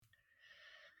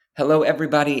Hello,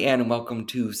 everybody, and welcome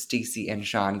to Stacy and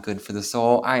Sean, Good for the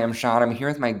Soul. I am Sean. I'm here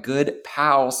with my good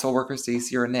pal, Soulworker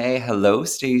Stacy Renee. Hello,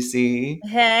 Stacy.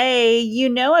 Hey,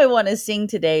 I want to sing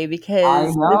today I because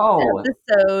this know.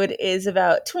 episode is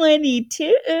about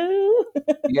 22.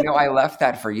 I left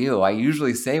that for you. I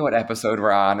usually say what episode we're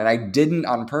on, and I didn't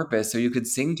on purpose so you could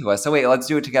sing to us. So wait, let's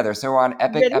do it together. So we're on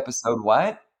epic Ready? episode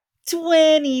what?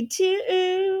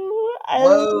 22. I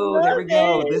Whoa, there love we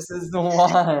go. it. This is the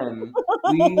one.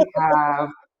 We have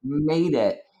made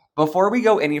it. Before we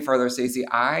go any further, Stacey,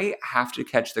 I have to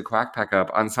catch the quack pack up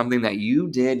on something that you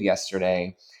did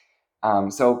yesterday.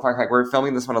 So quack pack, we're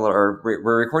filming this one a little, or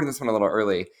we're recording this one a little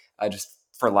early, just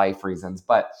for life reasons.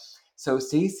 But so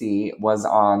Stacey was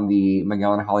on the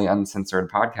Miguel and Holly Uncensored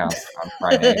podcast on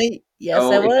Friday. Yes, I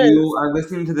So if you was. are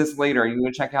listening to this later, you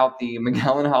can check out the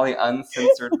Miguel and Holly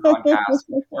Uncensored podcast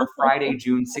for Friday,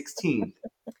 June 16th.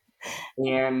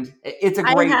 And it's a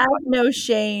I great have podcast. no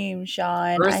shame, Sean.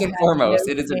 I First and have no foremost,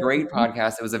 it is a great shame.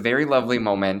 podcast. It was a very lovely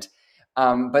moment.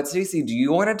 But Stacey, do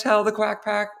you want to tell the Quack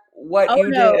Pack what Oh,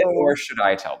 you did, or no. should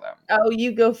I tell them? Oh,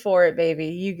 you go for it, baby.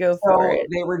 You go for So it.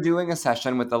 they were doing a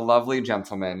session with the lovely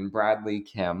gentleman, Bradley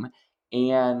Kim,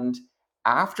 and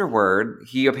afterward,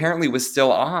 he apparently was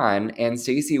still on, and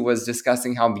Stacey was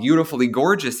discussing how beautifully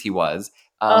gorgeous he was,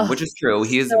 Oh, which is true.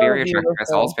 He is so very attractive. I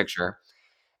saw his beautiful. picture.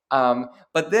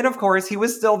 But then, of course, he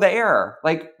was still there,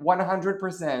 like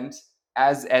 100%,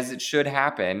 as it should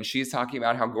happen. She's talking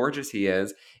about how gorgeous he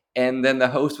is, and then the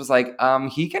host was like,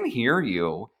 he can hear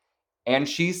you," and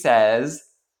she says,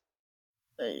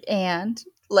 And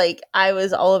I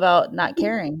was all about not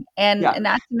caring. And "Yeah."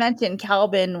 not to mention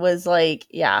Calvin was like,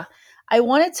 yeah, I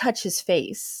want to touch his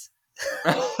face.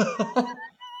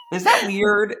 Is that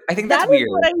weird? I think That that's is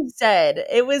what weird. I said.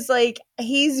 It was like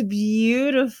he's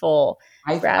beautiful,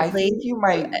 I Bradley. think you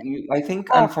might. I think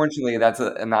Oh, unfortunately that's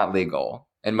not legal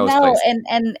in most no, places.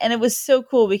 and it was so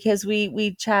cool because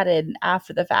we chatted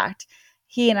after the fact.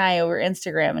 He and I over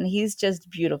Instagram, and he's just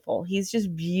beautiful. He's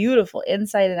just beautiful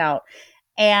inside and out.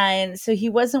 And so he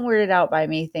wasn't weirded out by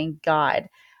me, thank God.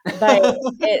 But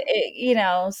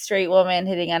straight woman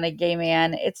hitting on a gay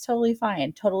man, it's totally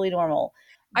fine, totally normal.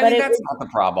 I But think it that's was, not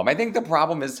the problem. I think the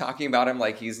problem is talking about him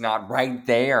like he's not right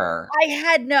there.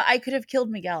 I could have killed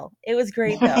Miguel. It was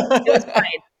great though. It was fine.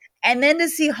 And then to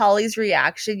see Holly's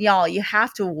reaction, y'all, you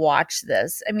have to watch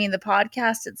this. I mean, the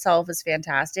podcast itself is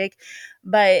fantastic,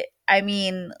 but I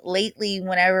mean, lately,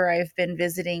 whenever I've been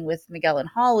visiting with Miguel and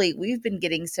Holly, we've been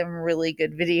getting some really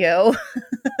good video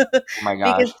Oh my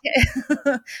because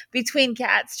gosh. between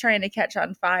cats trying to catch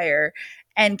on fire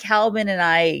and Calvin and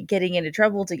I getting into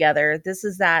trouble together, this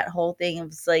is that whole thing. It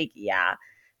was like, yeah,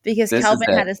 because This is Calvin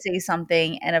it. had to say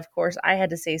something. And of course, I had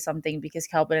to say something because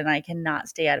Calvin and I cannot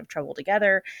stay out of trouble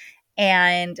together.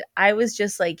 And I was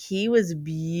just like, he was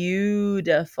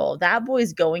beautiful. That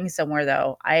boy's going somewhere,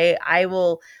 though. I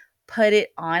will put it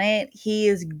on it. He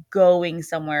is going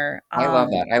somewhere. I love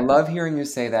that. I love hearing you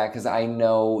say that because I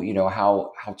know,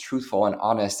 how truthful and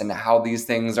honest and how these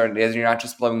things are. Is you're not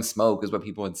just blowing smoke, is what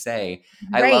people would say.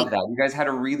 I love Right. that. You guys had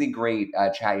a really great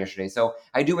chat yesterday. So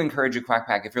I do encourage you, Quack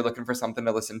Pack, if you're looking for something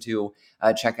to listen to,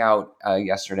 check out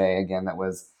yesterday. Again, that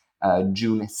was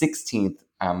June 16th.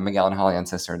 Miguel and Holly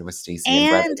Uncensored with Stacy and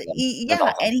Brett. And It was yeah,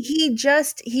 awesome.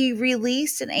 and he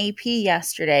released an AP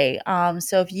yesterday.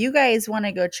 So if you guys want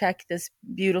to go check this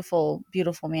beautiful,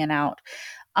 beautiful man out,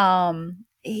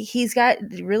 he's got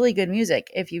really good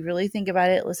music. If you really think about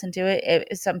it, listen to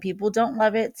it. Some people don't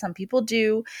love it, some people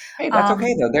do. Hey, that's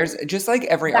okay Um, though. There's just like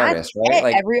every that's artist, right? it.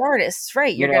 Like, Every artist,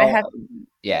 right? you You're gonna know, have.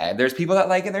 yeah, there's people that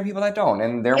like it, there are people that don't,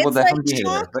 and there will It's like definitely be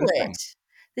haters, but it's fine. chocolate.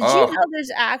 Did you Oh, know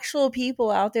there's actual people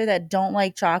out there that don't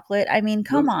like chocolate? I mean,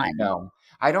 come on. no.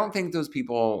 I don't think those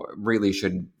people really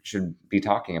should be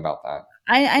talking about that.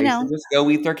 I They should know. just go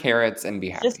eat their carrots and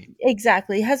be Just happy.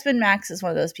 exactly. Husband Max is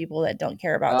one of those people that don't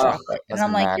care about Oh, chocolate, and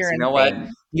I'm husband like, Max. "You're You know what?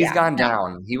 insane." He's Yeah, gone no.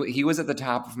 down. He was at the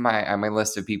top of my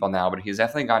list of people now, but he's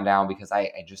definitely gone down because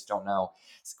I just don't know.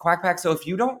 Quack Pack. So if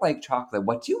you don't like chocolate,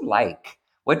 what do you like?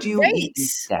 What do you eat Right.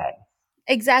 instead?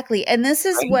 Exactly, and this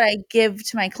is Right? what I give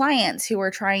to my clients who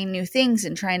are trying new things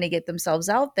and trying to get themselves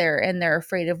out there, and they're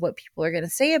afraid of what people are gonna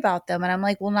say about them, and I'm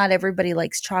like, "Well, not everybody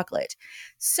likes chocolate."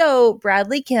 So,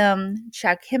 Bradley Kim,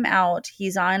 check him out.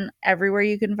 He's on everywhere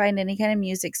you can find any kind of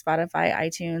music, Spotify,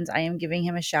 iTunes. I am giving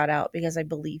him a shout out because I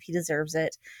believe he deserves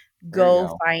it. There you Go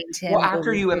go. find Well, him, go after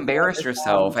listen you to some of embarrassed his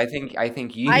yourself, songs. I think I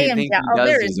you am think down. he Oh, does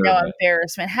there is no deserve it.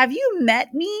 embarrassment. Have you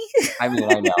met me? I mean,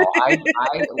 I know. I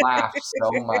laughed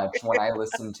so much when I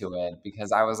listened to it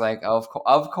because I was like, "Oh,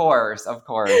 of course,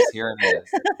 here it is."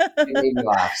 It made me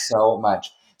laugh so much.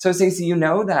 So, Stacey, you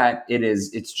know that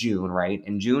it's June, right?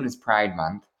 And June is Pride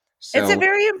Month. It's a So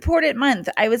very important month.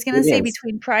 I was going it to say is,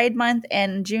 between Pride Month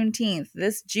and Juneteenth.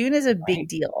 This June is a big right?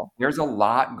 deal. There's a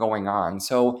lot going on.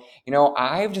 So,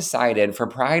 I've decided for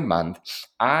Pride Month,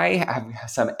 I have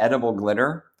some edible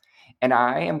glitter, and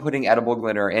I am putting edible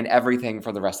glitter in everything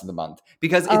for the rest of the month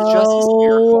because it's just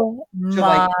hysterical Oh to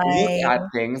like look my at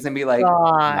things and be like,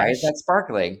 why is gosh. that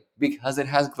sparkling? Because it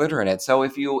has glitter in it. So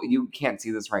if you can't see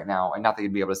this right now, and not that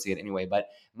you'd be able to see it anyway, but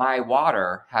my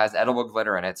water has edible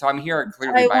glitter in it. So I'm here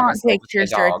clearly I by want myself with my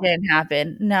pictures or it dog. didn't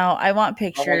happen. No, I want Oh my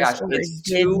pictures gosh, or it's it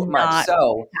did too much. not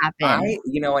So happen.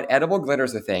 what, edible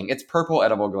glitter's a thing. It's purple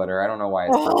edible glitter. I don't know why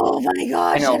it's purple. Oh my I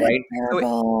gosh, know, and it's right? So it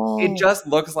purple. just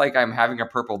looks like I'm having a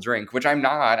purple drink, which I'm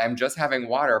not. I'm just having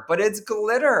water, but it's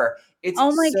glitter. It's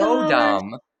Oh my so gosh.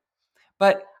 dumb.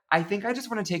 But I think I just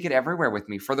want to take it everywhere with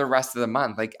me for the rest of the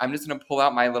month. Like, I'm just going to pull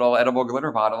out my little edible glitter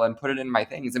bottle and put it in my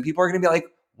things. And people are going to be like,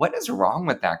 what is wrong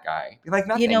with that guy? Be like,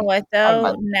 You know nothing. what Pride though?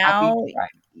 month. Happy Now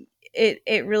Pride.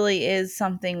 it really is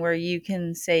something where you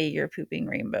can say you're pooping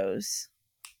rainbows.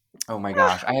 Oh my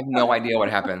gosh. I have no idea what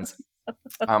happens.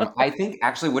 I think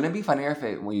actually, wouldn't it be funnier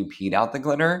if when you peed out the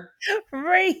glitter,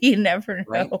 Right? You never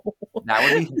right? know. That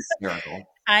would be hysterical.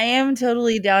 I am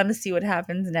totally down to see what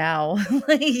happens now.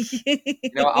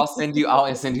 I'll send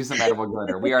you some edible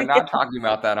glitter. We are not talking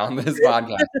about that on this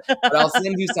podcast, but I'll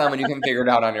send you some and you can figure it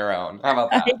out on your own. How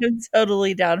about I that? am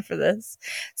totally down for this.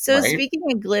 So Right? speaking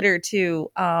of glitter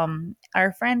too,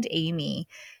 our friend Amy,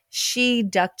 she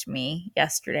ducked me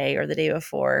yesterday or the day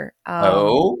before.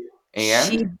 Oh,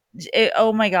 She and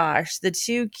oh my gosh, the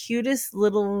two cutest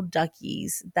little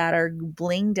duckies that are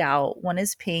blinged out. One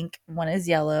is pink, one is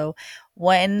yellow.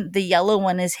 The yellow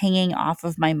one is hanging off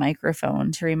of my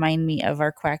microphone to remind me of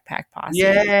our Quack Pack posse.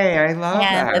 yay, I love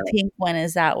And that. the pink one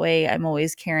is that way. I'm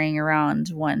always carrying around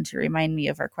one to remind me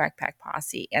of our Quack Pack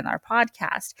posse and our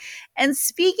podcast. And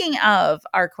speaking of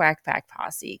our Quack Pack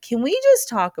posse, can we just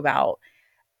talk about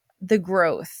the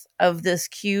growth of this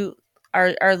cute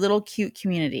our little cute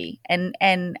community? And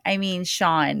I mean,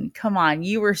 Sean, come on,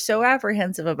 you were so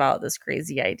apprehensive about this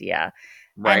crazy idea.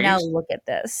 And now Right? look at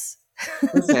this.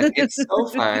 Listen, it's so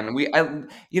fun.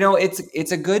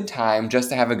 It's a good time just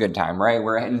to have a good time, right?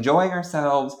 We're enjoying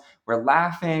ourselves, we're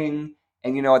laughing,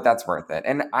 and you know what? That's worth it.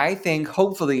 And I think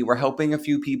hopefully we're helping a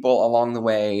few people along the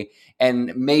way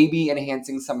and maybe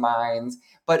enhancing some minds.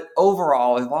 But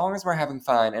overall, as long as we're having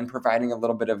fun and providing a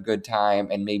little bit of good time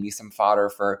and maybe some fodder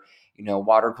for,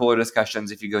 water cooler discussions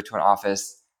if you go to an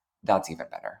office, that's even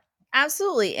better.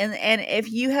 Absolutely. And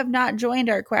if you have not joined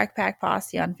our Quack Pack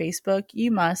Posse on Facebook,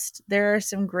 you must. There are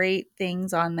some great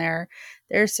things on there.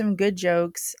 There's some good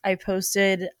jokes. I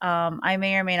posted, I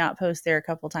may or may not post there a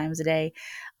couple times a day.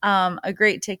 A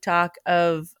great TikTok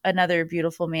of another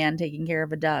beautiful man taking care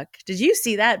of a duck. Did you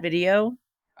see that video?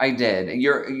 I did.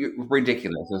 You're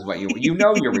ridiculous, is what you're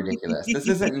ridiculous. This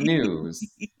isn't news.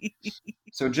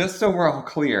 So just so we're all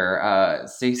clear,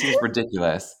 Stacy's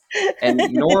ridiculous, and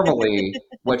normally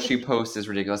what she posts is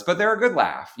ridiculous, but they're a good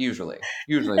laugh usually.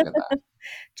 Usually a good laugh.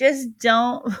 Just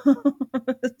don't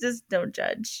just don't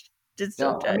judge. Just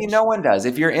don't No, I mean no judge. one does.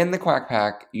 If you're in the Quack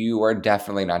Pack, you are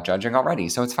definitely not judging already,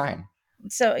 so it's fine.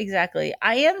 So exactly.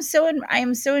 I am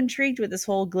so intrigued with this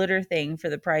whole glitter thing for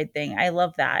the pride thing. I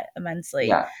love that immensely.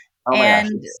 Yeah. Oh my gosh,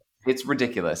 And it's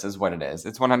ridiculous, is what it is.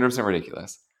 It's 100%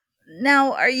 ridiculous.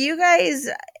 now are you guys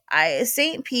I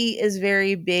St. Pete is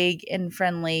very big and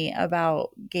friendly about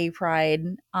gay pride.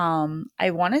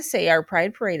 I want to say our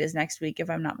pride parade is next week if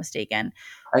I'm not mistaken.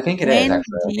 I think it is When actually.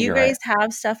 do I think you you're right. guys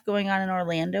have stuff going on in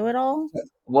Orlando at all?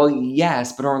 Well,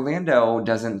 yes, but Orlando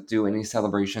doesn't do any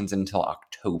celebrations until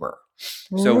October.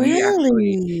 So we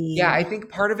actually, yeah, I Really? think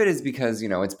part of it is because,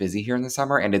 it's busy here in the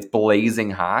summer and it's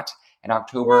blazing hot. In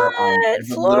October, What? it's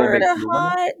a little bit Florida cooler.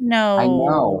 hot? I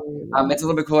know. No. It's a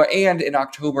little bit cooler. And in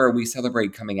October, we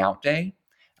celebrate Coming Out Day.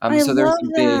 I So there's love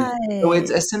a so it's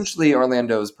that. essentially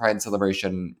Orlando's Pride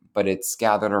celebration, but it's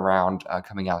gathered around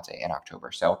Coming Out Day in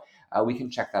October. So we can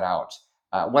check that out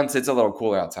once it's a little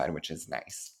cooler outside, which is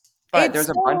nice. But It's there's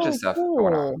a bunch of so stuff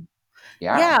going on. cool.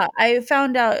 Yeah. Yeah, I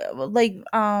found out like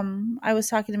I was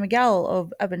talking to Miguel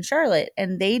up in Charlotte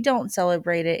and they don't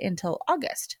celebrate it until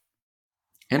August.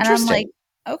 And I'm like, Interesting.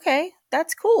 okay,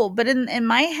 that's cool. But in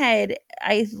my head,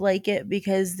 I like it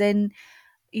because then,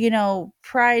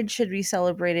 pride should be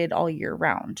celebrated all year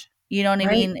round. You know what I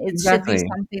Right? mean? It should be Exactly.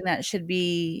 something that should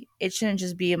be it shouldn't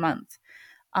just be a month.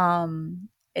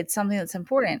 It's something that's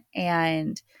important.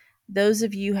 And those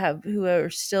of you who are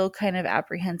still kind of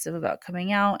apprehensive about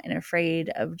coming out and afraid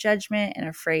of judgment and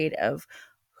afraid of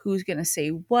who's going to say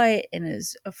what and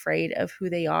is afraid of who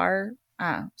they are,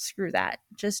 screw that.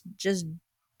 Just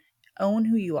own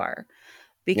who you are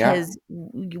Yeah. because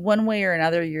one way or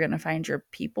another, you're going to find your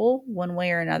people. One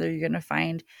way or another, you're going to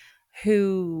find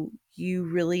who you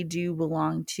really do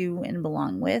belong to and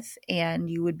belong with. And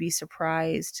you would be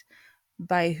surprised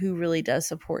by who really does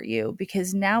support you,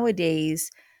 because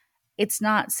nowadays it's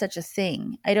not such a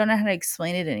thing. I don't know how to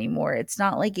explain it anymore. It's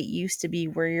not like it used to be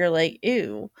where you're like,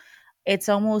 ew. It's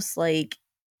almost like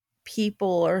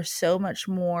people are so much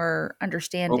more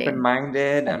understanding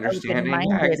Open-minded, and understanding. Yeah,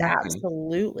 open-minded. exactly.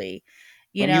 Absolutely.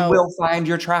 You And you know, will find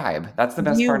your tribe. That's the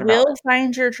best you part about will it.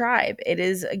 find your tribe. It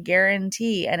is a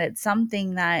guarantee. And it's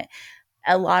something that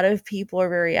a lot of people are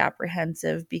very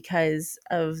apprehensive because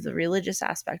of the religious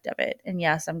aspect of it. And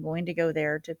yes, I'm going to go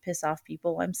there to piss off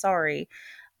people. I'm sorry.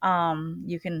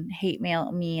 You can hate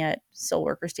mail me at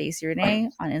Soulworker Stacy Renee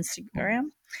on Instagram.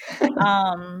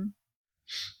 Um,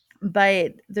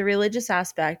 but the religious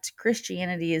aspect,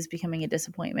 Christianity is becoming a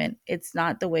disappointment. It's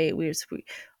not the way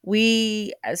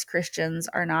we as Christians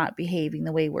are not behaving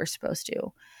the way we're supposed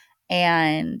to,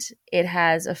 and it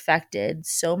has affected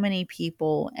so many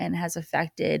people and has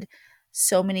affected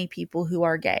so many people who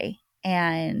are gay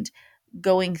and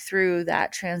going through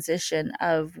that transition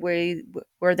of where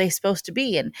are they supposed to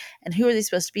be, and who are they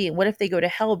supposed to be, and what if they go to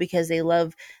hell because they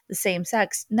love the same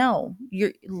sex? No,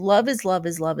 your love is love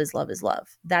is love is love is love.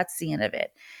 That's the end of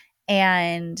it.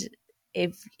 And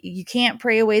if you can't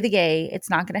pray away the gay, it's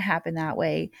not going to happen that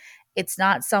way. It's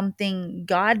not something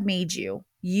God made you.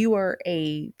 You are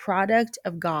a product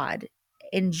of God.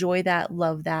 Enjoy that,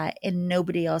 love that, and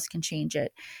nobody else can change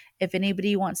it. If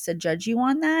anybody wants to judge you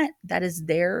on that, that is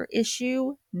their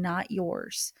issue, not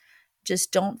yours.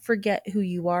 Just don't forget who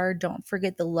you are. Don't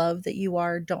forget the love that you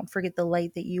are. Don't forget the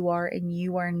light that you are. And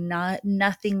you are not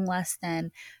nothing less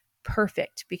than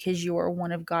perfect, because you are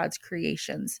one of God's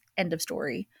creations. End of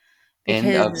story. End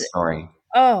Because of story.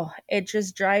 oh, it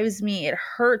just drives me, it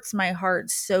hurts my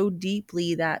heart so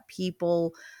deeply that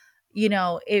people,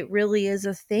 it really is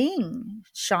a thing, Yeah,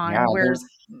 Sean, where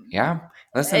yeah.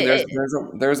 Listen, there's it, there's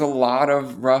a there's a lot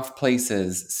of rough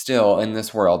places still in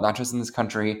this world, not just in this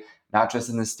country, not just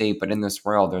in this state, but in this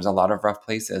world. There's a lot of rough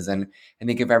places. And I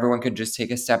think if everyone could just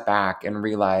take a step back and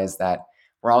realize that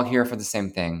we're all here for the same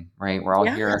thing, right? We're all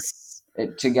here yes,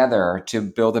 together to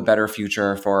build a better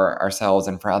future for ourselves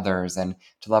and for others, and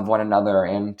to love one another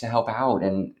and to help out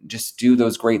and just do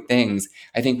those great things.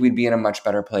 I think we'd be in a much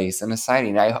better place in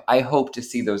society. And I hope to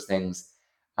see those things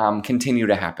continue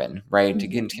to happen, right? To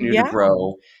continue to yeah,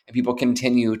 grow, and people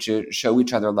continue to show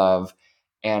each other love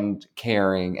and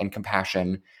caring and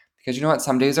compassion. Because you know what?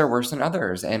 Some days are worse than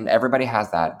others, and everybody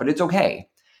has that, but it's okay.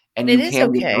 And it you is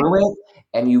can get okay. through it,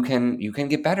 and you can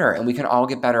get better, and we can all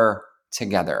get better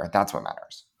together. That's what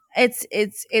matters.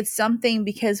 It's something,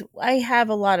 because I have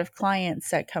a lot of clients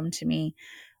that come to me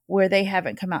where they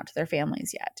haven't come out to their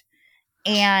families yet,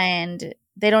 and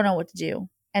they don't know what to do.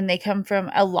 And they come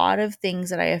from a lot of things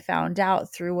that I have found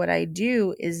out through what I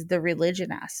do is the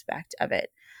religion aspect of it.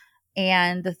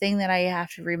 And the thing that I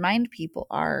have to remind people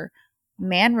are,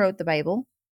 man wrote the Bible,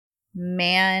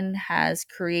 man has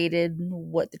created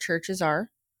what the churches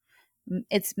are.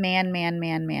 It's man, man,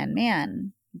 man, man,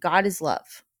 man. God is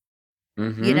love.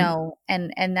 Mm-hmm.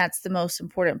 And that's the most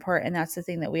important part, and that's the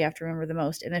thing that we have to remember the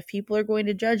most. And if people are going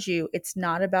to judge you, it's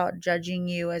not about judging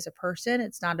you as a person,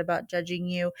 it's not about judging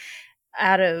you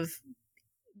out of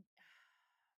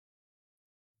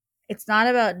it's not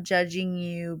about judging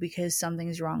you because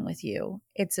something's wrong with you.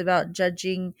 It's about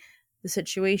judging the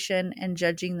situation and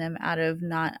judging them out of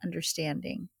not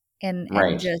understanding. And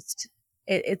Right. just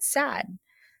it's sad.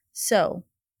 So,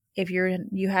 if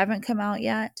you haven't come out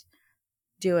yet,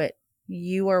 do it.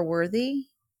 You are worthy.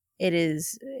 It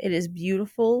is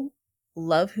beautiful.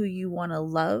 Love who you want to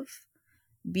love.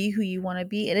 Be who you want to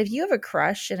be. And if you have a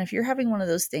crush, and if you're having one of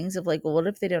those things of like, well, what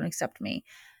if they don't accept me?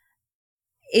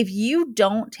 If you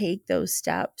don't take those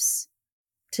steps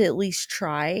to at least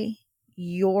try,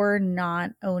 you're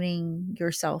not owning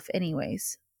yourself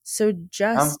anyways. So Um,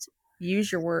 just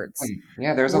use your words.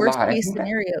 yeah, there's a Worst lot. I case think that,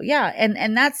 scenario. Yeah.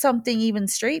 And that's something even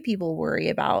straight people worry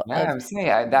about, yeah, I of would say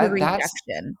the that's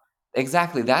rejection.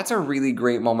 exactly. That's a really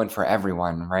great moment for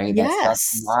everyone, right? That's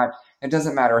Yes. not. It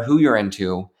doesn't matter who you're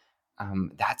into.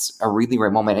 That's a really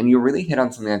great moment, and you really hit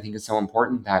on something I think is so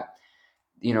important. That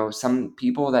some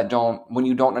people that don't, when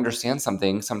you don't understand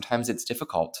something, sometimes it's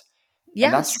difficult,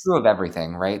 and that's Yes. true of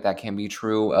everything, right? That can be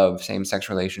true of same-sex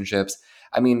relationships.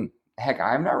 I mean, heck,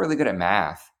 I'm not really good at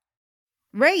math,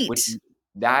 Right. which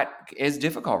that is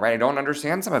difficult, right? I don't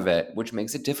understand some of it, which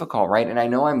makes it difficult, right? And I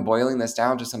know I'm boiling this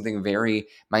down to something very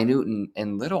minute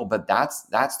and little, but that's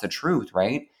the truth,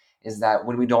 right? Is that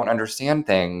when we don't understand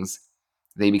things,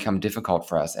 they become difficult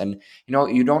for us. And,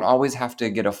 you don't always have to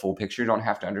get a full picture. You don't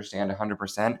have to understand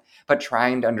 100%, but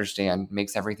trying to understand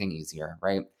makes everything easier,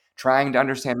 right? Trying to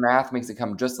understand math makes it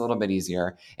come just a little bit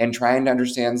easier. And trying to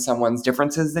understand someone's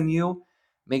differences than you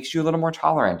makes you a little more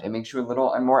tolerant. It makes you a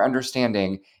little more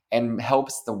understanding and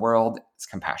helps the world's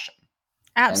compassion.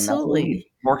 And that's what we need.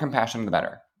 Absolutely. More compassion, the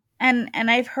better. And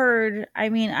I've heard, I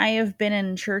mean, I have been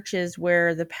in churches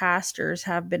where the pastors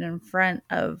have been in front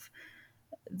of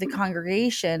the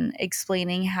congregation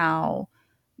explaining how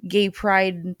gay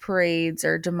pride parades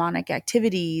are demonic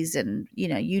activities, and you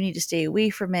need to stay away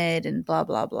from it, and blah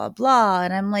blah blah blah.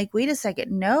 And I'm like, wait a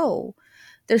second, no.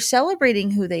 They're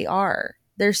celebrating who they are.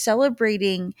 They're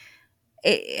celebrating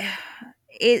it.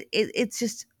 It's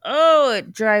just, oh,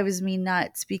 it drives me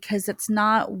nuts because that's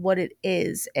not what it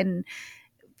is. And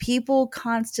people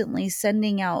constantly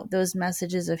sending out those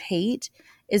messages of hate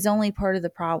is only part of the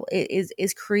problem. It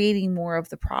is creating more of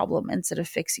the problem instead of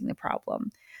fixing the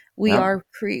problem. We Yep. are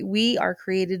we are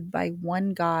created by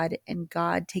one God, and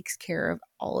God takes care of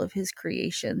all of his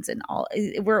creations, and all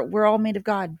we're all made of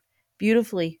God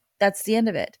beautifully. That's the end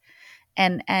of it.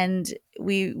 And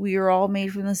we are all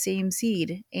made from the same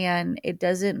seed, and it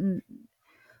doesn't.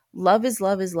 Love is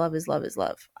love is love is love is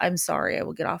love. I'm sorry, I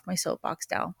will get off my soapbox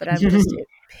now, but I'm just, it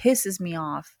pisses me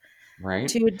off Right?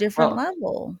 to a different Well,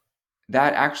 level.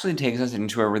 that actually takes us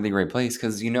into a really great place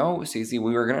because, Stacey,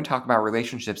 we were going to talk about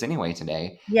relationships anyway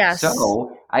today. Yes,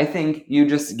 So I think you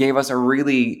just gave us a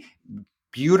really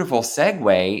beautiful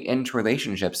segue into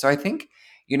relationships. So I think,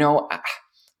 you know, ah,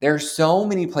 there's so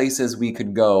many places we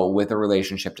could go with a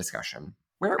relationship discussion.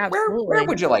 Where absolutely.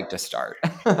 would you like to start?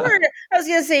 Where I was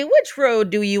gonna say, which road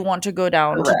do you want to go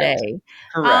down Correct. today?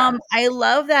 Correct. I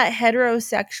love that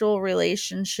heterosexual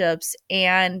relationships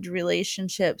and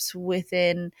relationships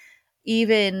within,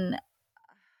 even,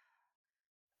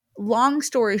 long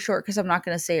story short, because I'm not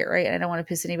going to say it right and I don't want to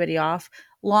piss anybody off.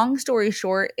 Long story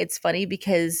short, it's funny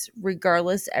because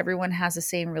regardless, everyone has the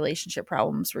same relationship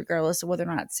problems, regardless of whether or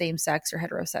not it's same sex or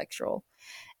heterosexual.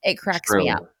 It cracks me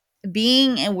up. True.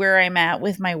 Being and where I'm at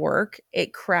with my work,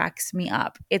 it cracks me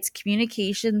up. Its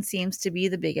communication seems to be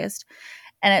the biggest.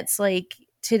 And it's like,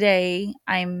 today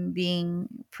I'm being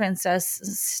Princess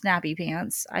Snappy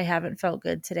Pants. I haven't felt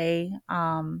good today.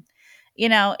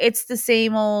 It's the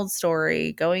same old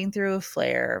story, going through a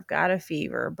flare, got a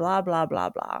fever, blah, blah,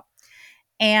 blah, blah.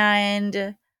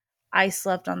 And I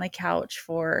slept on the couch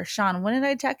for, Sean, when did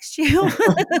I text you?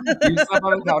 You slept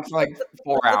on the couch for like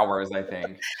 4 hours, I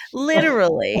think.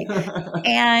 Literally.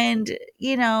 And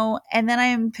then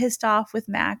I'm pissed off with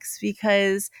Max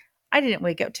because I didn't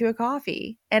wake up to a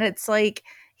coffee. And it's like,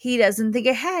 he doesn't think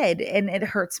ahead, and it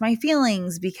hurts my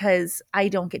feelings because I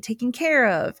don't get taken care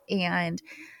of. And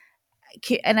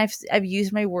I've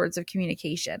used my words of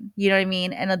communication. You know what I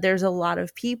mean? And there's a lot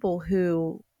of people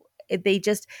who, they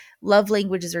just, love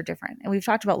languages are different. And we've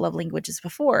talked about love languages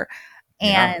before.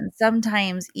 Yeah. And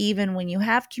sometimes even when you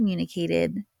have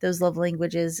communicated, those love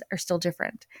languages are still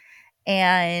different.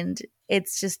 And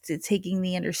it's taking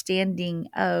the understanding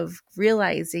of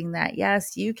realizing that,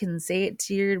 yes, you can say it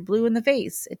to your blue in the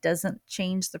face. It doesn't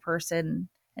change the person.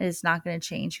 It's not going to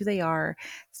change who they are.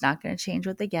 It's not going to change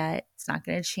what they get. It's not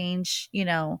going to change, what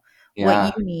you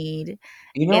Yeah. need.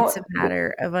 You It's a know,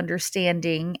 matter of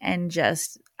understanding, and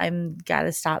just, I'm got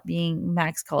to stop being,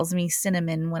 Max calls me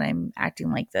cinnamon when I'm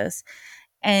acting like this,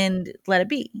 and let it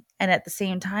be. And at the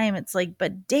same time, it's like,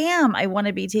 but damn, I want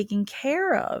to be taken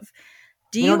care of.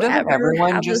 Do you doesn't ever everyone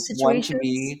have those just want to situations?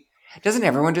 be doesn't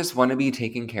everyone just want to be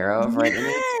taken care of, right? And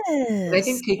I Yes.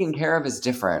 think taking care of is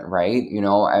different, right?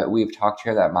 We've talked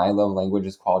here that my love language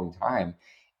is quality time.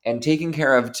 And taking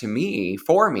care of to me,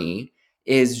 for me,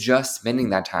 is just spending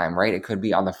that time, right? It could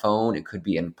be on the phone, it could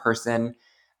be in person.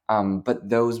 But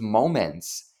those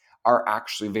moments are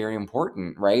actually very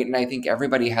important, right? And I think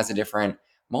everybody has a different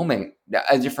moment,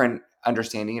 a different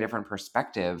understanding, a different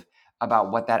perspective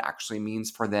about what that actually means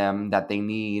for them that they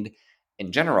need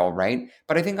in general, right?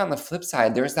 But I think on the flip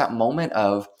side, there's that moment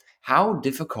of how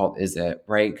difficult is it,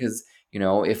 right? Because,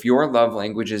 if your love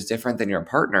language is different than your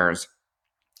partner's,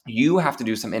 you have to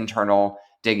do some internal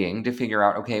digging to figure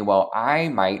out, okay, well, I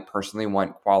might personally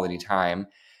want quality time,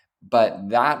 but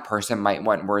that person might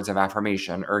want words of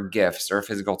affirmation or gifts or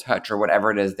physical touch or whatever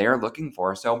it is they're looking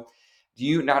for. So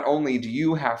not only do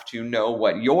you have to know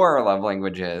what your love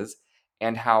language is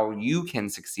and how you can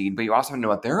succeed, but you also know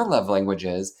what their love language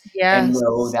is and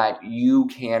know Yes. that you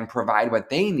can provide what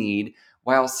they need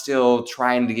while still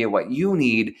trying to get what you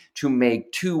need to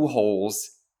make two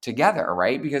wholes together,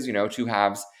 right? Because two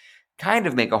halves kind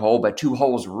of make a whole, but two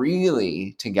wholes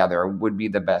really together would be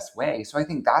the best way. So I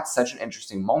think that's such an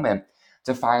interesting moment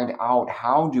to find out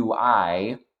how do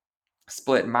I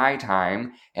split my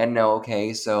time and know,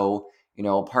 okay, so,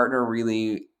 partner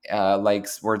really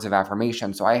likes words of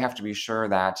affirmation. So I have to be sure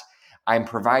that I'm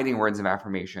providing words of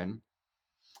affirmation,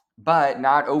 but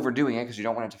not overdoing it because you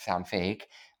don't want it to sound fake,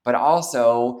 but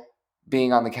also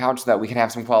being on the couch so that we can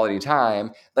have some quality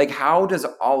time. Like, how does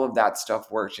all of that stuff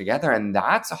work together? And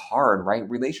that's hard, right?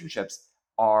 Relationships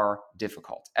are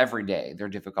difficult every day. They're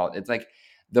difficult. It's like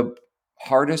the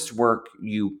hardest work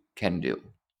you can do.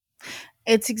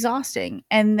 It's exhausting.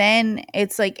 And then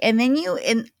it's like, and then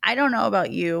and I don't know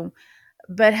about you,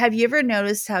 but have you ever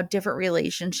noticed how different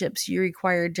relationships you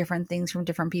require different things from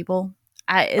different people?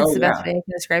 It's Oh, the best yeah. way I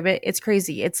can describe it. It's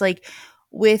crazy. It's like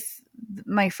with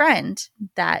my friend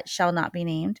that shall not be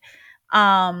named.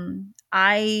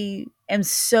 I am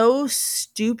so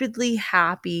stupidly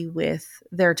happy with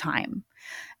their time.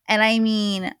 And I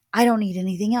mean, I don't need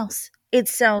anything else. It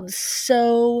sounds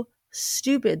so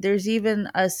stupid. There's even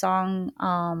a song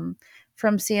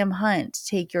from Sam Hunt,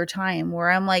 Take Your Time, where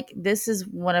I'm like, this is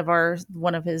one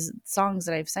of his songs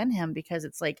that I've sent him because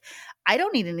it's like, I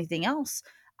don't need anything else.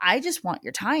 I just want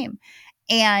your time.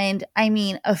 And I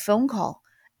mean, a phone call,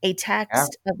 a Yeah.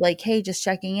 text of like, hey, just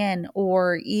checking in,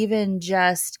 or even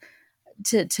just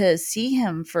to see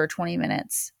him for 20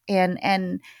 minutes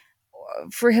and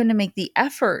for him to make the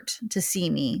effort to see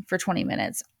me for 20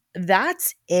 minutes.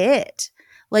 That's it.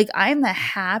 Like, I'm the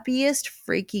happiest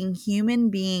freaking human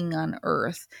being on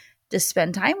earth to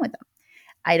spend time with him.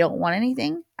 I don't want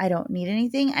anything. I don't need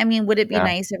anything. I mean, would it be Yeah.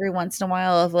 nice every once in a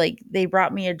while of like they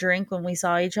brought me a drink when we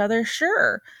saw each other?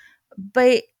 Sure.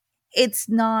 But it's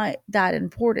not that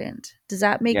important. Does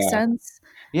that make Yeah. sense?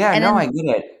 Yeah. And No, then I get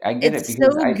it. I get it it's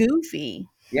because so goofy.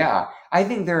 yeah, I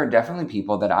think there are definitely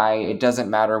people that it doesn't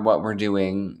matter what we're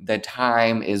doing, the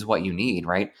time is what you need,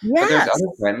 right? But there's Yes. other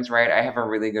friends, right? I have a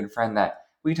really good friend that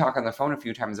we talk on the phone a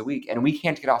few times a week and we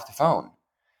can't get off the phone,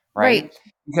 Right. right?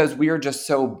 Because we are just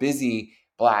so busy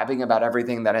blabbing about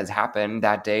everything that has happened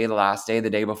that day, the last day, the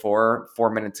day before, 4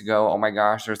 minutes ago. Oh my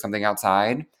gosh, there's something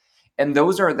outside. And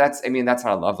I mean, that's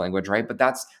not a love language, right? But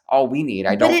that's all we need.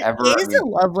 I But don't it ever, is a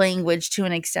love language to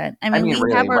an extent. I I mean, mean,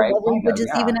 we have really, our right? love Kind of, languages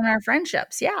yeah. even in our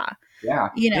friendships. Yeah. Yeah,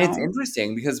 You and it's know,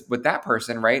 interesting because with that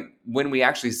person, right, when we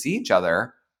actually see each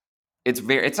other,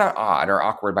 it's not odd or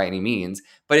awkward by any means,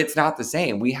 but it's not the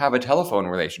same. We have a telephone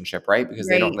relationship, right? Because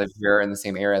they don't right. live here in the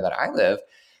same area that I live.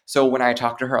 So when I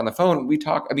talk to her on the phone, we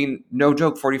talk, I mean, no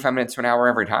joke, 45 minutes to an hour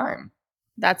every time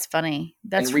That's funny. and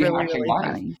That's really, rehashing really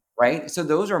life, funny. right? So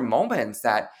those are moments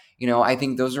that, I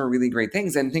think those are really great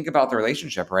things. And think about the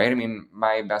relationship, right? I mean,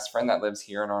 my best friend that lives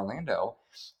here in Orlando,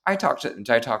 I talk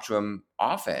to him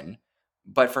often,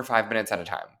 but for 5 minutes at a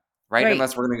time, right? Right.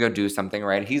 Unless we're gonna go do something,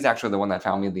 right? He's actually the one that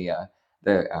found me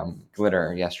the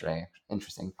glitter yesterday.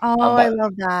 Interesting. Oh, But I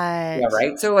love yeah, that.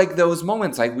 right? So, like, those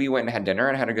moments, like, we went and had dinner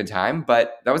and had a good time,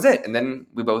 but that was it, and then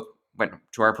we both went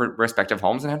to our respective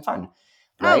homes and had fun,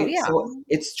 Oh, right? yeah. So,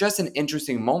 it's just an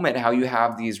interesting moment how you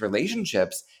have these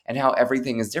relationships and how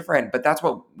everything is different, but that's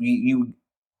what you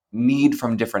need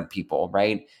from different people,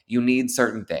 right? You need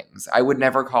certain things. I would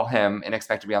never call him and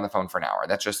expect to be on the phone for an hour.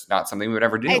 That's just not something we would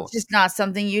ever do. It's just not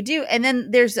something you do. And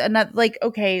then there's another, like,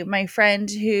 okay, my friend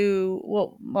who,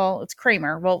 it's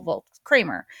Kramer. It's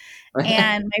Kramer.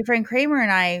 And my friend Kramer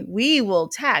and I, we will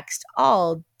text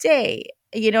all day.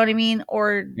 You know what I mean?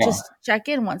 Or Yeah, just check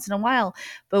in once in a while.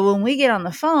 But when we get on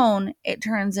the phone, it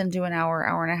turns into an hour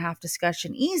and a half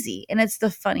discussion easy. And it's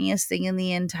the funniest thing in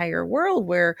the entire world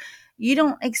where you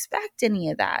don't expect any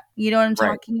of that. You know what I'm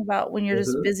right. talking about when you're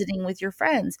just Mhm. visiting with your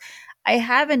friends. I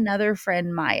have another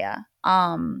friend, Maya,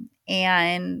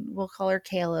 and we'll call her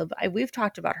Caleb. We've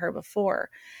talked about her before.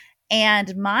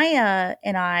 And Maya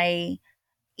and I,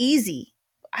 easy.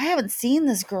 I haven't seen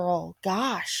this girl,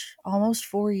 gosh, almost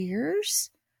 4 years,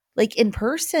 like in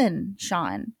person,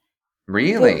 Sean.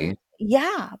 But Really?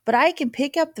 yeah, but I can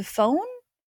pick up the phone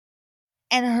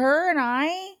and her and I,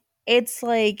 it's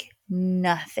like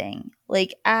nothing.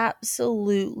 Like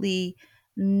absolutely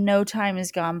no time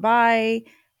has gone by.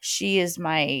 She is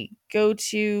my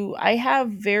go-to. I have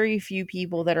very few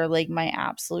people that are like my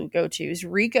absolute go-tos.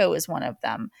 Rico is one of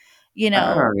them. You Oh,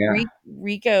 know, yeah.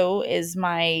 Rico is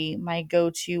my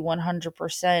go-to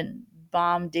 100%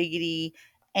 bomb diggity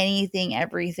anything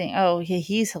everything. Oh,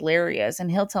 he's hilarious and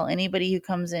he'll tell anybody who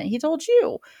comes in. He told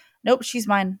you. Nope, she's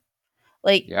mine.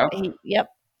 Like, Yep. yep,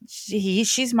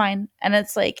 she's mine. And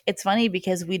it's like, it's funny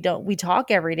because we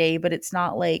talk every day, but it's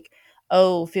not like,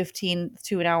 oh, 15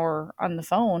 to an hour on the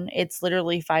phone. It's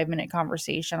literally 5-minute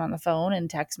conversation on the phone and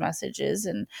text messages.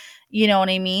 And you know what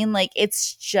I mean? Like,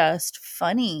 it's just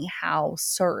funny how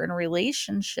certain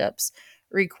relationships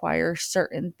require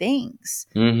certain things.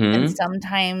 And Mm-hmm.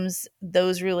 sometimes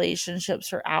those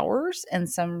relationships are hours, and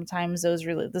sometimes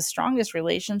the strongest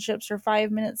relationships are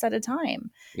 5 minutes at a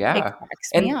time. It Yeah.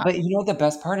 cracks me And up. but you know what the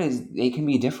best part is? They can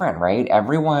be different, right?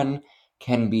 Everyone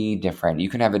can be different. You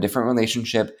can have a different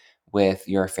relationship with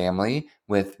your family,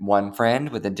 with one friend,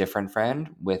 with a different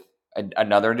friend, with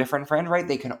another different friend, right?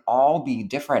 They can all be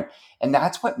different. And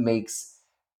that's what makes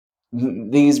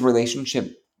these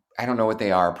relationship, I don't know what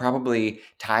they are, probably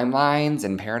timelines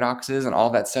and paradoxes and all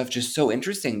that stuff, just so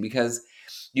interesting because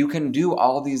you can do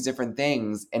all these different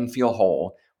things and feel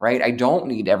whole, right? I don't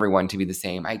need everyone to be the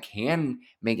same. I can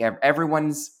make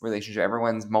everyone's relationship,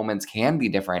 everyone's moments can be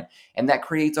different, and that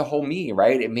creates a whole me,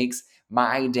 right? It makes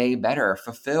my day better,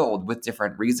 fulfilled with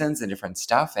different reasons and different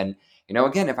stuff. And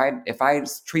again, if I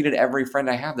treated every friend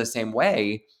I have the same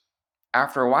way,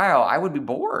 after a while I would be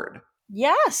bored.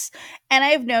 Yes. And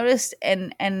I've noticed,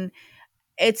 and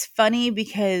it's funny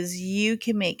because you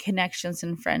can make connections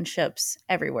and friendships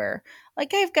everywhere.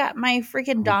 Like, I've got my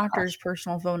freaking Oh my doctor's gosh.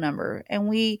 personal phone number, and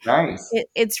Nice.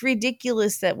 it's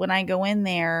ridiculous that when I go in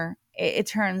there, it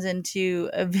turns into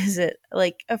a visit,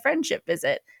 like a friendship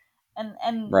visit. And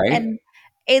Right?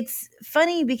 it's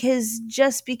funny because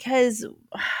just because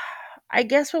I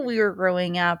guess when we were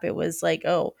growing up, it was like,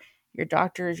 oh, your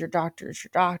doctor is your doctor is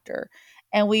your doctor.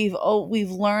 And we've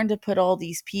learned to put all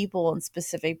these people in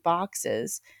specific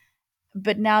boxes.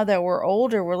 But now that we're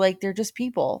older, we're like, they're just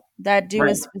people that do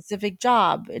a Right. specific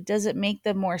job. It doesn't make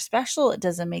them more special. It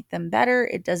doesn't make them better.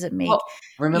 It doesn't make, Well,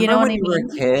 you remember know what when I you were a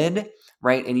mean? kid,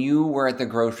 right, and you were at the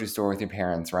grocery store with your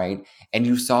parents, right, and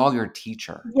you saw your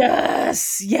teacher.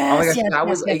 Yes, Oh my yes, gosh, yes, that yes,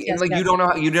 was yes, and, yes, like, yes.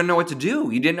 you didn't know what to do.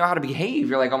 You didn't know how to behave.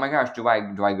 You're like, "Oh my gosh, do I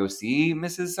go see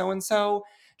Mrs. So and so?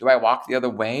 Do I walk the other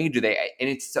way? Do they?" And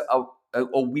it's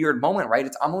a weird moment, right?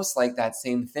 It's almost like that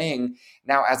same thing.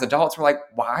 Now, as adults, we're like,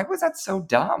 "Why was that so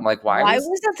dumb? Like, why Why was"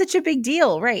 was that such a big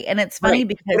deal? Right. And it's right. funny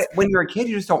But because when you're a kid,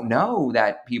 you just don't know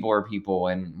that people are people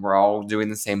and we're all doing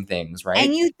the same things, right?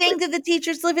 and you think that the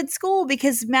teachers live at school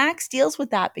because Max deals with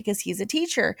that because he's a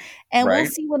teacher. And we'll Right?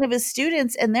 see one of his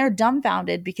students and they're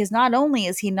dumbfounded because not only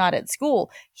is he not at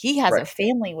school, he has Right. a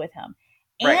family with him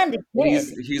Right. and a And kid.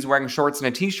 he's wearing shorts and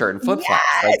a t-shirt and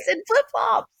flip-flops, like, Yes, and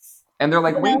flip-flops, and they're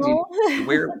like, you "Wait, know?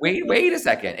 wait a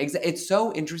second." It's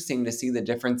so interesting to see the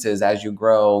differences as you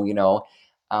grow,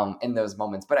 in those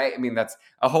moments. But I mean, that's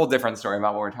a whole different story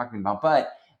about what we're talking about.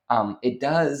 But it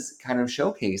does kind of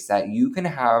showcase that you can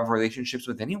have relationships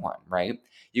with anyone, right?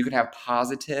 You can have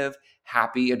positive,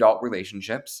 happy adult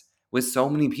relationships with so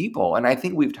many people. And I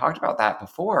think we've talked about that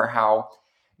before, how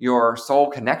your soul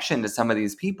connection to some of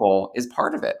these people is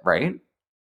part of it, right?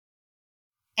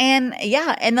 And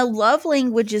yeah, and the love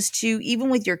languages too, even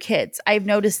with your kids. I've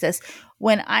noticed this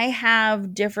when I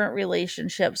have different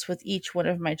relationships with each one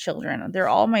of my children. They're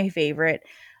all my favorite,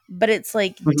 but it's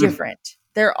like Mhm. different.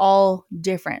 They're all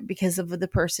different because of the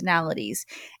personalities.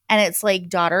 And it's like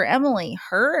daughter Emily,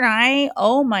 her and I,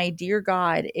 oh my dear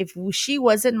God, if she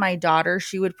wasn't my daughter,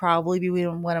 she would probably be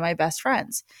one of my best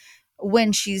friends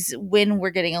when we're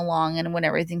getting along and when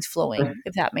everything's flowing,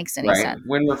 if that makes any Right. sense.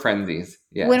 When we're frenzies.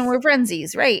 When Yes. we're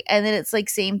frenzies, right? And then it's like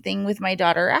same thing with my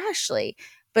daughter Ashley.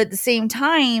 But at the same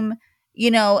time,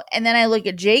 and then I look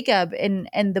at Jacob and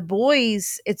the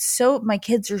boys, it's so my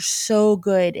kids are so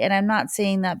good. And I'm not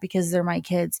saying that because they're my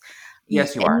kids.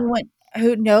 Yes, you are. Anyone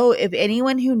if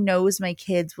anyone who knows my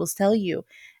kids will tell you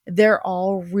they're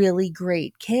all really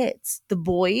great kids. The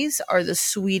boys are the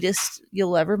sweetest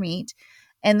you'll ever meet.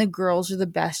 And the girls are the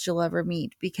best you'll ever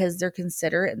meet because they're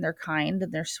considerate and they're kind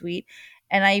and they're sweet.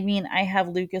 And I mean, I have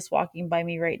Lucas walking by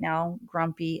me right now,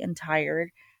 grumpy and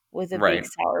tired, with a big Right.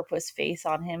 sourpuss face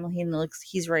on him.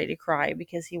 He's ready to cry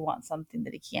because he wants something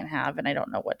that he can't have, and I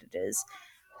don't know what it is.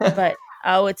 But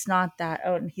oh, it's not that.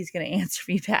 Oh, and he's gonna answer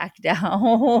me back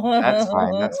That's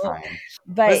fine, down. that's fine.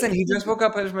 But Listen, he just woke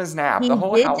up from his nap. The he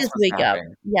whole did house just was wake up.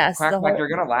 napping. Yes, Quack, the quack, whole you're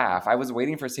gonna laugh. I was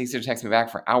waiting for Stacey to text me back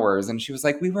for hours, and she was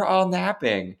like, "We were all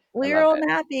napping." I we were love all it.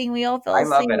 napping. We all fell I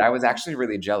love it. asleep. I was actually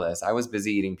really jealous. I was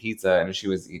busy eating pizza, and she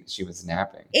was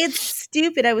napping. It's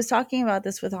stupid. I was talking about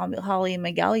this with Holly and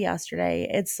Miguel yesterday.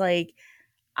 It's like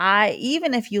I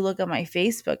even if you look at my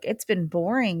Facebook, it's been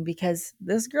boring because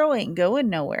this girl ain't going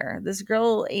nowhere. This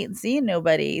girl ain't seeing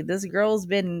nobody. This girl's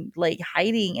been like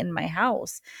hiding in my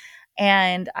house.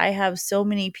 And I have so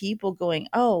many people going,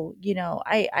 "Oh,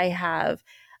 I have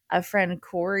a friend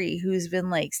Corey who's been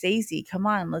like, Stacy, come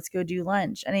on, let's go do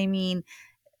lunch." And I mean,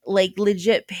 like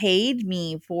legit paid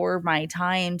me for my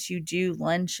time to do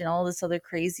lunch and all this other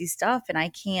crazy stuff and I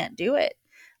can't do it.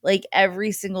 Like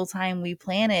every single time we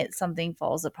plan it, something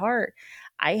falls apart.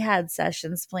 I had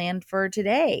sessions planned for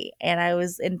today and I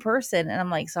was in person and I'm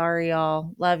like, sorry,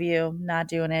 y'all, love you, not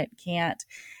doing it, can't.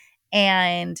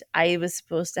 And I was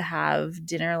supposed to have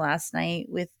dinner last night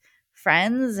with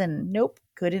friends and nope,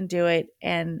 couldn't do it.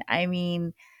 And I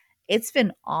mean, it's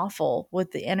been awful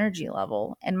with the energy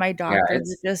level. And my Yeah, doctors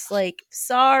are it's just like,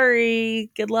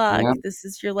 sorry, good luck. yeah. This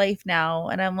is your life now.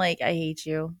 And I'm like, I hate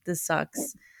you. This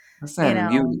sucks. You Listen,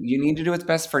 you know? you need to do what's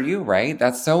best for you, right?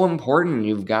 That's so important.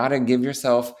 You've got to give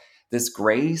yourself this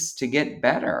grace to get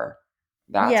better.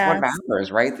 That's what Yes.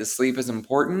 matters, right? The sleep is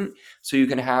important so you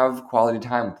can have quality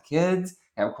time with kids,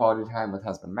 have quality time with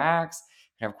husband Max,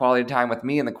 have quality time with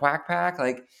me and the Quack Pack.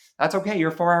 Like, that's okay.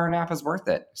 Your 4 hour nap is worth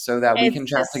it so that we can It's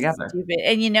chat just together. stupid.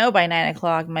 And by 9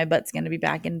 o'clock, my butt's going to be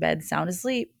back in bed, sound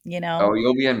asleep, Oh,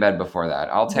 you'll be in bed before that.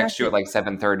 I'll text That's you at it. like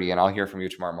 7:30 and I'll hear from you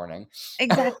tomorrow morning.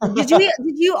 Exactly.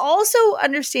 Did you also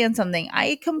understand something?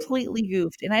 I completely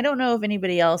goofed, and I don't know if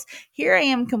anybody else. Here I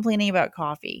am complaining about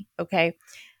coffee, okay?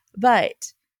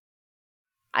 But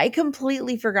I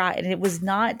completely forgot, and it was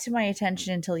not to my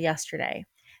attention until yesterday,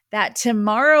 that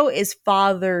tomorrow is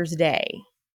Father's Day.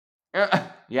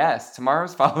 Yes,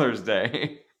 tomorrow's Father's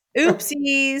Day.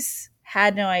 Oopsies.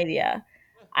 Had no idea.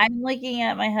 I'm looking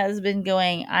at my husband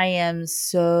going, I am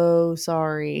so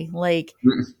sorry. Like,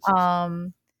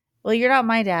 um, well, you're not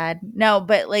my dad. No,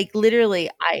 but like literally,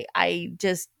 I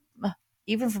just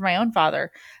even for my own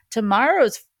father,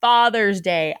 tomorrow's Father's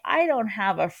Day. I don't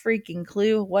have a freaking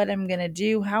clue what I'm gonna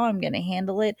do, how I'm gonna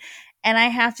handle it. And I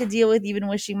have to deal with even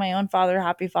wishing my own father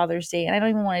happy Father's Day. And I don't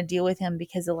even want to deal with him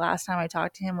because the last time I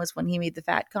talked to him was when he made the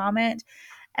fat comment.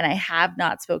 And I have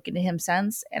not spoken to him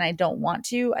since. And I don't want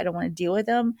to. I don't want to deal with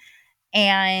him.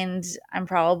 And I'm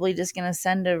probably just going to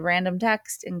send a random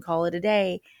text and call it a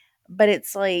day. But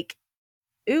it's like,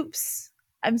 oops,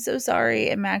 I'm so sorry.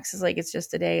 And Max is like, it's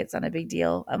just a day. It's not a big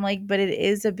deal. I'm like, but it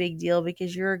is a big deal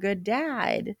because you're a good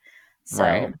dad.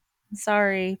 Right. So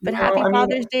sorry. But No, happy I mean,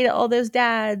 Father's Day to all those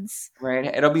dads. right.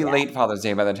 It'll be Yeah. late Father's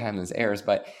Day by the time this airs,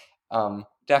 but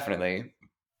definitely.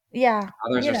 Yeah.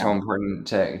 Fathers are so important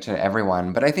to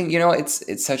everyone. But I think,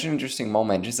 it's such an interesting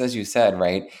moment, just as you said,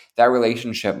 right? That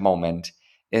relationship moment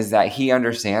is that he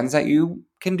understands that you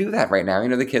can do that right now.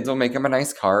 The kids will make him a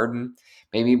nice card and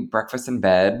maybe breakfast in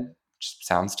bed, which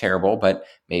sounds terrible, but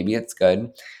maybe it's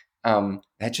good.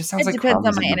 That just sounds It like depends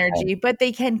on crumbs my in the bed. energy, but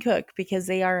they can cook because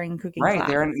they are in cooking Right.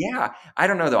 class. Yeah. I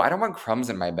don't know though. I don't want crumbs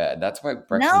in my bed. That's why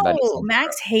breakfast in bed just No, sounds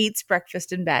Max gross. hates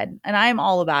breakfast in bed, and I'm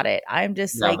all about it. I'm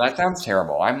just No, like that sounds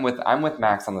terrible. I'm with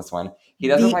Max on this one. He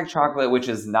doesn't the like chocolate, which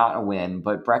is not a win,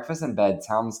 but breakfast in bed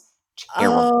sounds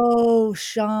terrible. oh,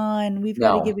 Sean, we've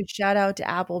got to give No, a shout out to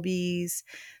Applebee's.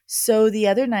 So the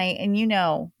other night, and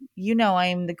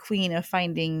I'm the queen of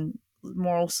finding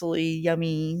morosely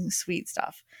yummy sweet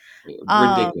stuff. Um,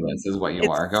 ridiculous is what you it's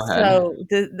are. Go ahead. so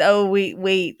the oh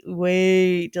wait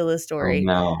till the Oh story.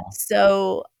 no.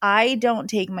 So I don't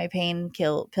take my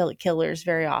pill killers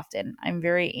very often. I'm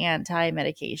very anti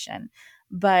medication,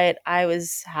 but I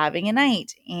was having a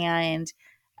night, and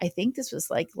I think this was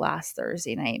like last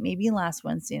Thursday night, maybe last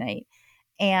Wednesday night,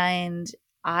 and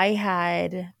I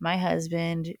had my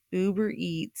husband Uber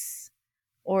Eats,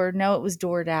 or no, it was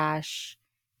DoorDash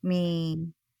me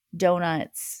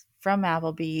donuts from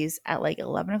Applebee's at like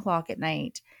 11 o'clock at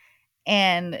night.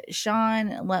 And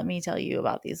Sean, let me tell you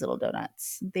about these little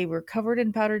donuts. They were covered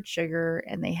in powdered sugar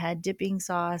and they had dipping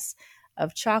sauce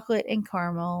of chocolate and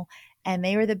caramel. And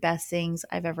they were the best things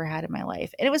I've ever had in my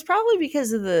life. And it was probably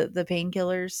because of the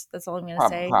painkillers. That's all I'm going to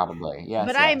say. Probably.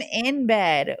 But Yes, I'm yes. in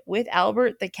bed with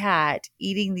Albert the cat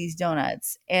eating these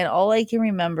donuts. And all I can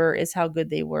remember is how good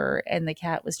they were. And the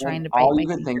cat was And trying to bite all my you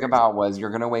could think fingers. about was you're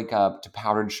gonna wake up to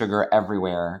powdered sugar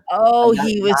everywhere. Oh, And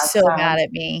that he was that so mad sounds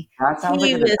at me. that sounds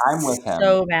like He a was I'm with him.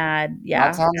 so mad.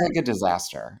 That Yeah. sounds like a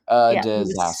disaster. A Yeah, it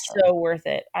was disaster. so worth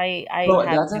it. I So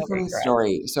had that's a no funny regrets.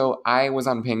 story. So I was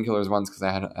on painkillers once because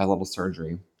I had a little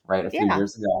surgery, right, a few Yeah.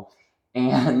 years ago,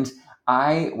 and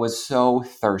I was so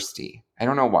thirsty. I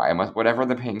don't know why. Whatever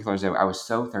the painkillers did, I was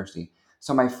so thirsty.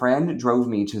 So my friend drove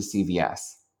me to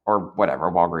CVS or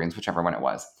whatever, Walgreens, whichever one it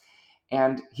was,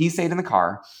 and he stayed in the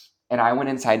car, and I went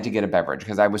inside to get a beverage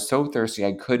because I was so thirsty.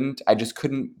 I just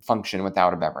couldn't function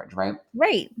without a beverage, right?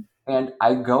 Right. And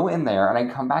I go in there and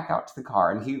I come back out to the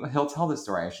car and he'll tell the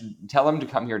story. I should tell him to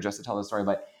come here just to tell the story.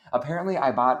 But apparently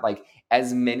I bought like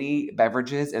as many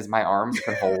beverages as my arms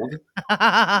could hold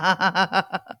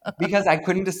because I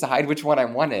couldn't decide which one I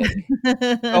wanted.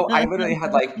 So I literally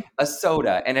had like a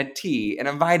soda and a tea and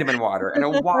a vitamin water and a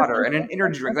water and an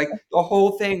energy drink, like the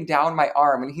whole thing down my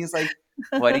arm. And he's like,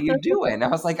 what are you doing? I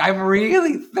was like, I'm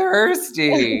really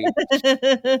thirsty.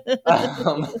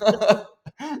 Um,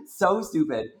 so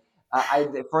stupid.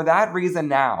 For that reason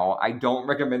now, I don't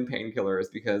recommend painkillers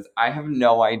because I have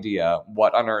no idea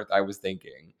what on earth I was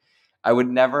thinking. I would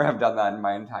never have done that in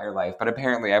my entire life, but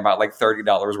apparently I bought like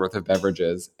 $30 worth of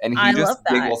beverages, and I he love just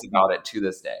that. giggles about it to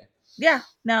this day. Yeah.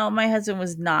 No, my husband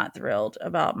was not thrilled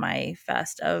about my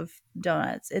fest of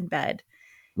donuts in bed.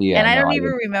 And Yeah, I no, don't I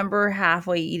even would. remember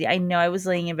halfway eating. I know I was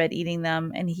laying in bed eating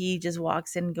them, and he just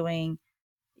walks in going,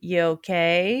 "You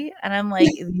okay?" And I'm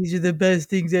like, "These are the best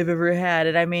things I've ever had."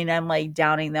 And I mean, I'm like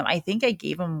downing them. I think I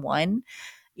gave him one,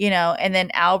 and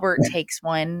then Albert takes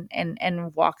one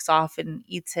and walks off and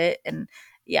eats it. And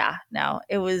yeah, no,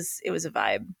 it was a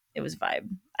vibe. It was a vibe.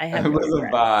 I have It no was a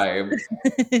regrets. vibe.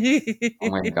 Oh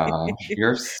my gosh,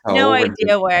 you're No so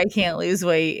idea why I ridiculous. can't lose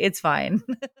weight. It's fine.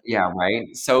 Yeah,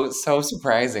 right? So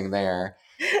surprising there.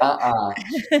 Uh-uh.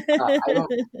 I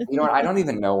don't you know what? I don't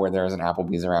even know where there's an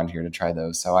Applebee's around here to try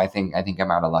those, so I think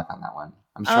I'm out of luck on that one.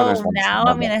 I'm sure there's Oh, one now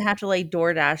somewhere, I'm but gonna have to like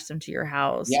DoorDash them to your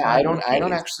house yeah, one of these I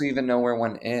don't days. actually even know where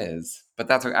one is, but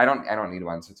that's okay. I don't need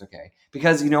one, so it's okay.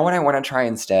 Because you know what I want to try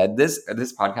instead? This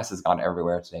podcast has gone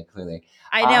everywhere today, clearly.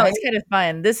 I know, I it's kind of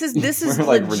fun. This is we're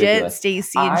like legit ridiculous.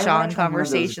 Stacy and I want Sean to try one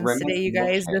of those conversations Grimace today, you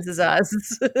guys. This is milkshakes.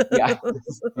 us. Yeah,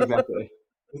 exactly.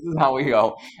 This is how we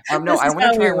go. No, This I is want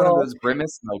how to we try one of roll. those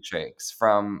Grimace milkshakes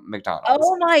from McDonald's.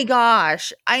 Oh my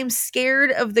gosh. I'm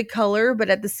scared of the color, but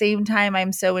at the same time,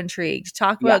 I'm so intrigued.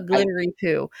 Talk Yeah, about glittery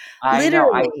poo. I know.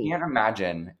 I Literally, can't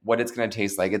imagine what it's gonna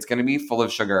taste like. It's gonna be full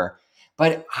of sugar,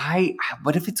 but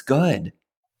what if it's good?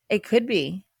 it could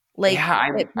be. Yeah, Like,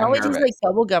 it I'm probably tastes like nervous.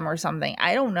 bubble gum or something.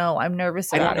 I don't know. I'm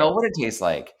nervous I don't about it. know what it tastes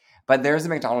like, but there's a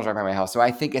McDonald's right by my house, so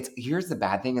I think it's here's the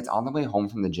bad thing, it's on the way home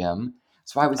from the gym,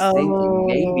 so I was thinking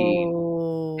maybe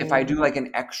if I Oh, do, like,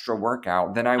 an extra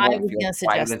workout, then I I won't was feel gonna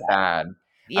quite suggest as that. bad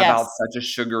about Yes. such a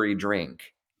sugary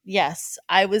drink. Yes,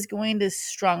 I was going to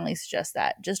strongly suggest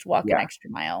that. Just walk an Yeah. extra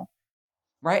mile.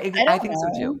 Right? I I don't think so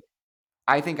know. too.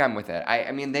 I think I'm with it.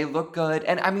 I mean, they look good,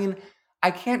 and I mean,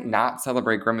 I can't not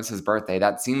celebrate Grimace's birthday.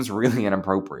 That seems really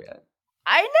inappropriate.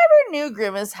 I never knew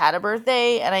Grimace had a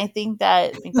birthday, and I think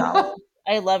that McDonald's,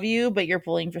 I love you, but you're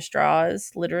pulling for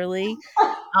straws, literally.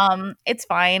 It's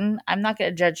fine. I'm not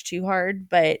gonna judge too hard,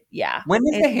 but yeah, When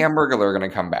is the it's Hamburglar gonna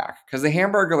come back? Because the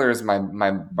Hamburglar is my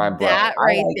bro. that I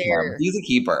right like him. there. He's a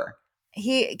keeper.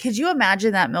 He could you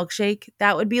imagine that milkshake?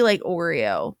 That would be like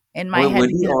Oreo in Oh, my it head would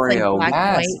be because it's like Oreo. black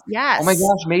and Yes. white. Oh my Yes.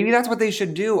 gosh, maybe that's what they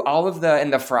should do. All of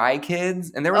the Fry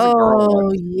Kids, and there was a girl Oh,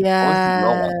 once. What was the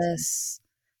girl once? yes.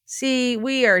 See,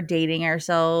 we are dating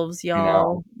ourselves, You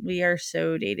know. y'all. We are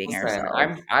so dating Listen,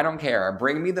 ourselves. I don't care.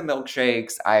 Bring me the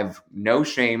milkshakes. I've no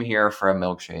shame here for a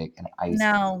milkshake and ice cream.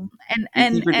 No, and You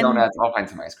and secret and donuts, I'll find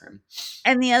some ice cream.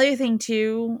 and the other thing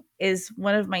too is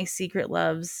one of my secret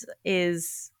loves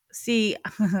is see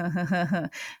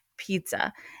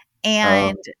pizza.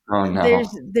 Oh, And oh there's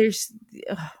no. there's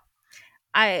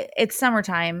I it's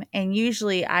summertime and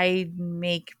usually I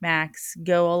make Max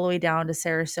go all the way down to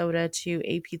Sarasota to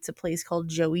a pizza place called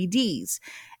Joey D's.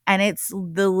 And it's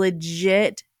the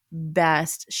legit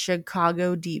best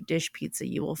Chicago deep dish pizza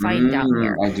you will find down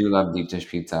here. I do love deep dish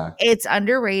pizza. It's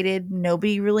underrated.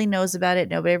 Nobody really knows about it.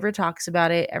 Nobody ever talks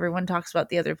about it. Everyone talks about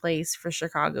the other place for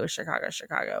Chicago, Chicago,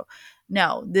 Chicago.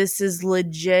 No, this is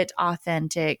legit,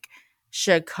 authentic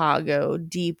Chicago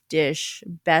deep dish,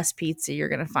 best pizza you're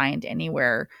going to find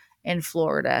anywhere in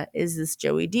Florida is this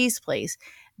Joey D's place.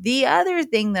 The other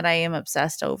thing that I am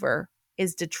obsessed over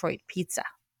is Detroit pizza.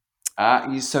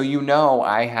 So you know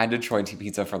I had Detroit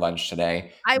pizza for lunch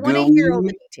today. I want to hear all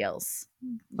the Gooey. details.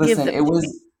 Give Listen, them to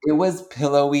me. it was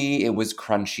pillowy, it was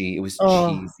crunchy, it was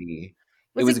Oh, cheesy,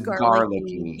 it was was it garlicky?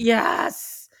 garlicky.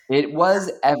 Yes. It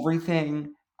was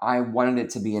everything I wanted it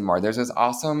to be and more. There's this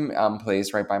awesome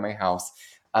place right by my house,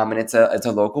 and it's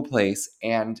a local place,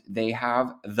 and they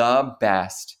have the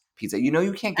best pizza. You know,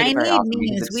 you can't get I it very need often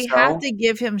because names. it's We have so to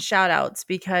give him shout outs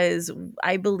because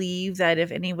I believe that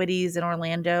if anybody's in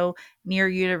Orlando near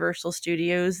Universal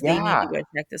Studios, they need to yeah. go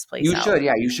check this place You out. should,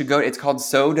 yeah, you should go. It's called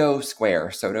Sodo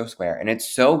Square, and it's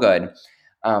so good.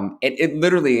 It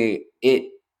literally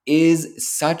it is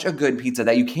such a good pizza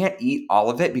that you can't eat all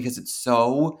of it because it's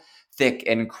so thick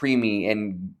and creamy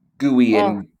and gooey Oh,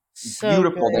 and so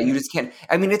beautiful that good. you just can't.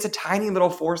 I mean, it's a tiny little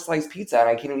four slice pizza, and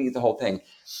I can't even eat the whole thing.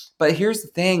 But here's the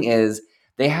thing: is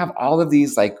they have all of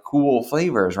these like cool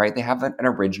flavors, right? They have an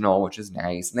original, which is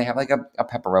nice, and they have like a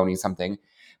pepperoni something.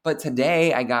 But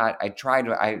today I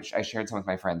shared some with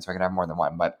my friends so I could have more than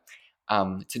one. But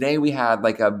today we had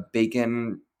like a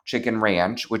bacon chicken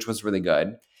ranch, which was really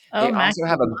good. Oh, They Max also would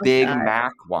have a love Big that.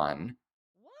 Mac one.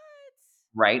 What?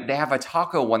 right? They have a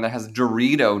taco one that has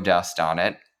Dorito dust on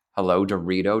it. Hello,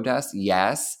 Dorito dust?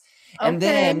 Yes. And Okay.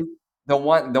 then the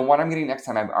one I'm getting next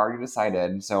time, I've already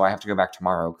decided, so I have to go back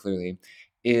tomorrow, clearly,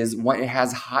 is one it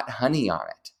has hot honey on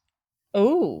it.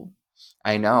 Oh.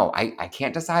 I know. I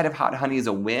can't decide if hot honey is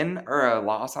a win or a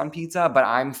loss on pizza, but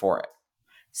I'm for it.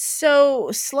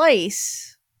 So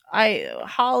Slice,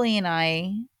 Holly and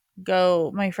I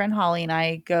go, my friend Holly and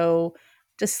I go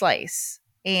to Slice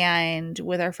and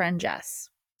with our friend Jess.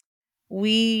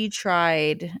 We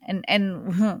tried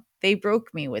and they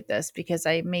broke me with this because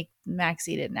I make Max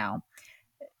eat it now.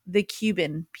 The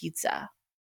Cuban pizza.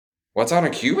 What's on a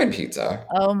Cuban pizza?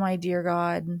 Oh my dear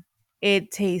God.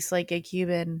 It tastes like a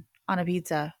Cuban on a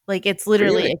pizza. Like it's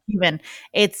literally Really? a Cuban.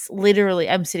 It's literally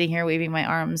I'm sitting here waving my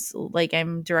arms like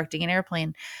I'm directing an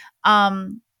airplane.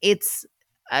 It's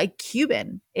a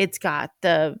Cuban. It's got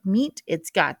the meat, it's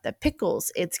got the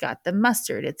pickles, it's got the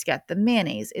mustard, it's got the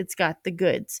mayonnaise, it's got the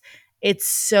goods. It's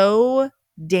so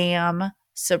damn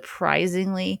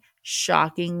surprisingly,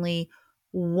 shockingly,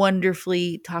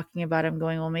 wonderfully talking about. I'm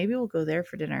going, well, maybe we'll go there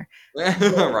for dinner.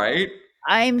 Right?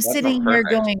 I'm That sounds sitting here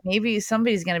perfect. going, maybe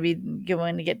somebody's going to be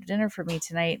going to get dinner for me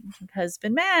tonight,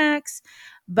 husband Max.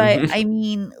 But I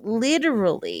mean,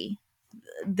 literally,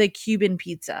 the Cuban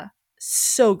pizza,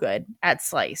 so good at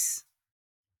Slice.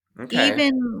 Okay.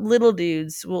 Even little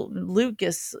dudes, well,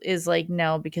 Lucas is like,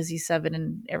 no, because he's 7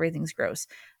 and everything's gross.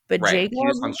 But Right. He Jacob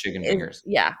just wants chicken is, fingers.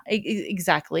 yeah,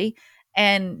 exactly.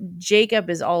 And Jacob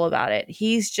is all about it.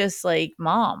 He's just like,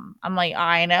 Mom. I'm like,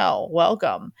 I know.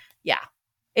 Welcome. Yeah,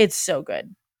 it's so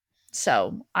good.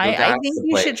 So So I that's think the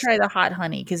you should place. try the hot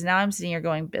honey because now I'm sitting here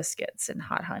going biscuits and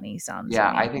hot honey sounds Yeah,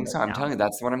 I amazing think right so. I'm now. telling you,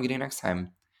 that's what I'm getting next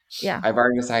time. Yeah. I've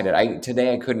already decided.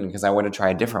 Today I couldn't because I want to try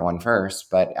a different one first,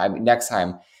 but next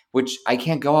time, which I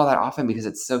can't go all that often because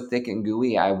it's so thick and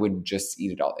gooey, I would just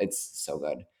eat it all. It's so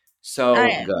good. So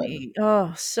good.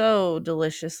 Oh, so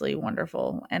deliciously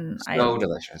wonderful. And So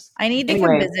delicious. I need to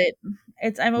come Anyway,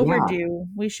 visit. I'm yeah. overdue.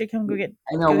 We should come I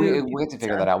know go we get we have to figure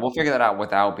pizza. that out. We'll figure that out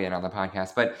without being on the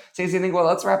podcast. But Stacey, I think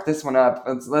let's wrap this one up.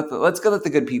 Let's go let the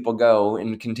good people go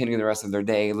and continue the rest of their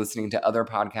day listening to other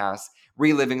podcasts,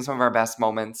 reliving some of our best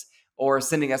moments, or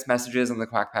sending us messages on the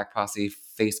Quack Pack Posse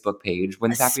Facebook page.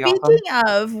 Wouldn't that be Speaking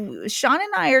awesome? of, Sean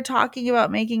and I are talking about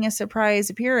making a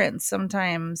surprise appearance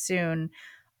sometime soon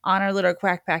on our little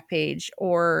Quack Pack page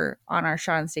or on our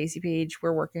Sean and Stacy page.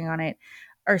 We're working on it,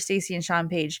 our Stacy and Sean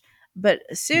page. But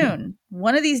soon,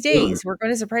 one of these Soon. days, we're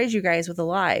going to surprise you guys with a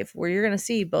live where you're going to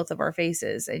see both of our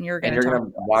faces and you're going And to you're talk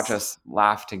gonna to watch us. us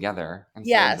laugh together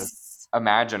instead of just Yes.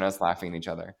 imagine us laughing at each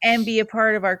other. And be a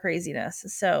part of our craziness.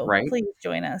 So Right? please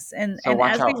join us. So And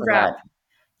watch as out we for wrap, that.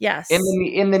 yes,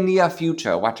 In the near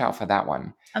future, watch out for that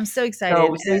one. I'm so excited.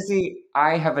 So, Stacey,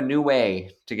 I have a new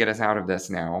way to get us out of this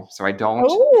now, so I don't get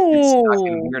stuck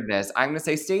in Oh, weirdness. I'm going to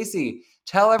say, Stacey,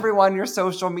 tell everyone your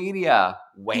social media.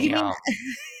 you mean Wham!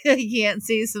 I can't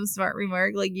say some smart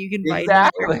remark like you can find me there?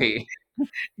 Exactly.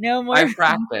 No more, I've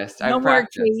practiced. no I've more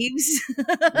practiced. caves.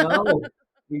 No,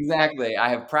 exactly. I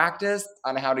have practiced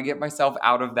on how to get myself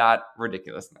out of that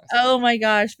ridiculousness. Oh my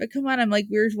gosh, but come on, I'm like,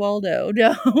 where's Waldo?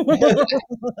 No.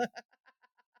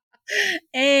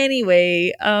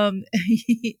 Anyway,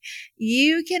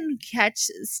 you can catch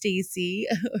Stacy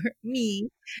or me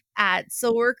at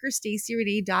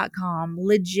soulworkerstacyrenee.com.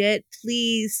 Legit,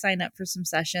 please sign up for some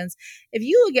sessions. If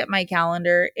you look at my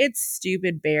calendar, it's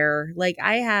stupid bare. Like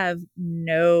I have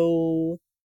no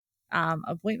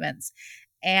appointments.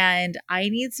 And I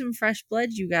need some fresh blood,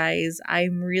 you guys.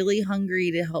 I'm really hungry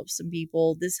to help some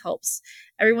people. This helps.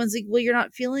 Everyone's like, well, you're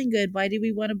not feeling good. Why do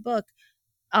we want to book?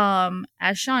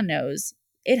 As Sean knows,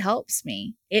 it helps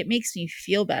me. It makes me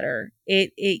feel better.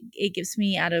 It gives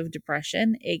me out of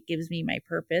depression. It gives me my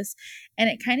purpose, and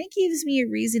it kind of gives me a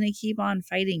reason to keep on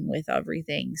fighting with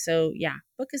everything. So yeah,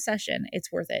 book a session. It's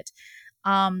worth it.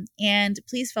 And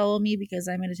please follow me because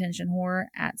I'm an attention whore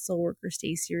at Soulworker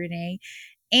Stacy Renee.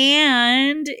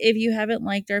 And if you haven't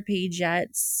liked our page yet,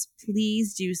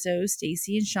 please do so.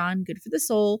 Stacy and Sean, good for the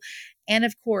soul. And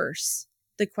of course,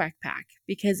 the Quack Pack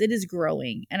because it is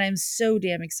growing. And I'm so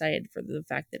damn excited for the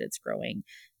fact that it's growing.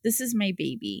 This is my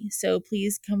baby. So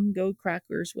please come go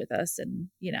crackers with us and,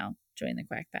 join the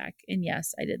Quack Pack. And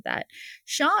yes, I did that.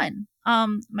 Sean,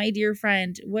 my dear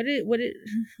friend, what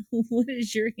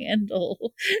is your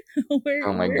handle? Oh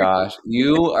my Where gosh,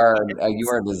 you are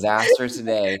a disaster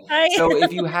today. I So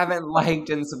if you haven't liked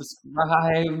and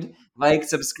subscribed,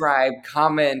 subscribe,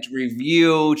 comment,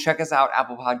 review, check us out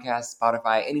Apple Podcasts,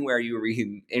 Spotify, anywhere you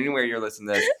read, anywhere you're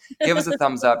listening to this. Give us a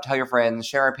thumbs up, tell your friends,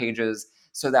 share our pages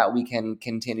so that we can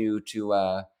continue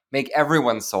to make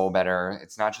everyone's soul better.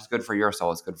 It's not just good for your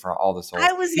soul, it's good for all the I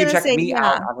souls. was You gonna check say, me yeah,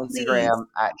 out on please. Instagram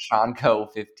at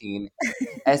SeanCo15,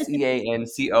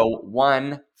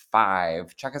 SeanCo15.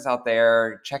 Check us out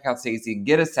there. Check out Stacy.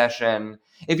 Get a session.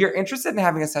 If you're interested in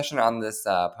having a session on this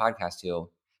podcast too,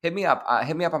 hit me up.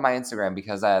 Hit me up on my Instagram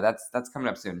because that's coming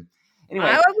up soon. I Anyway,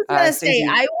 was gonna say Stacy,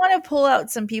 I want to pull out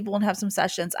some people and have some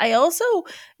sessions. I also,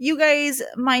 you guys,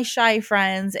 my shy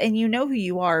friends, and you know who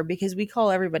you are because we call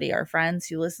everybody our friends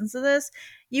who listens to this.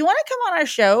 You want to come on our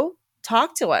show?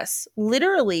 Talk to us.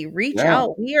 Literally, reach yeah,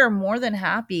 out. We are more than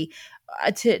happy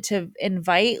to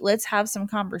invite. Let's have some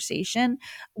conversation.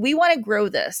 We want to grow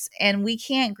this, and we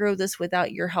can't grow this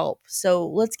without your help. So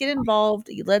let's get involved.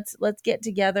 Let's get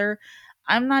together.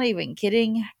 I'm not even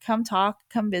kidding. Come talk.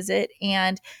 Come visit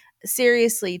and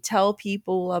seriously tell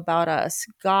people about us,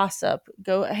 gossip,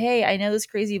 go, hey, I know this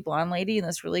crazy blonde lady and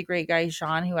this really great guy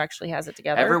Sean who actually has it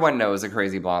together. everyone knows a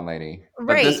crazy blonde lady, but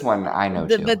Right. this one I know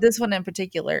too. But this one in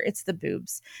particular, it's the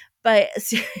boobs. But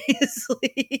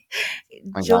seriously, Oh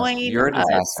my gosh, join you're a us.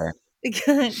 disaster.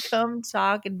 Come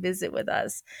talk and visit with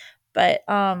us. But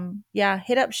yeah,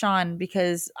 hit up Sean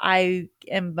because I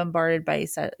am bombarded by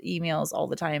emails all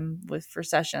the time with for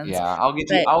sessions. Yeah, I'll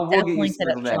get you. But We'll get you definitely hit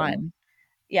up scheduled in. Sean.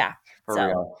 Yeah. For So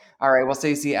real. All right. Well,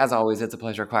 Stacey, as always, it's a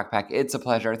pleasure. Quack Pack. It's a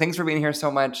pleasure. Thanks for being here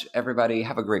so much, everybody.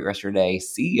 Have a great rest of your day.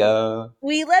 See ya.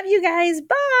 we love you guys.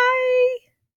 Bye.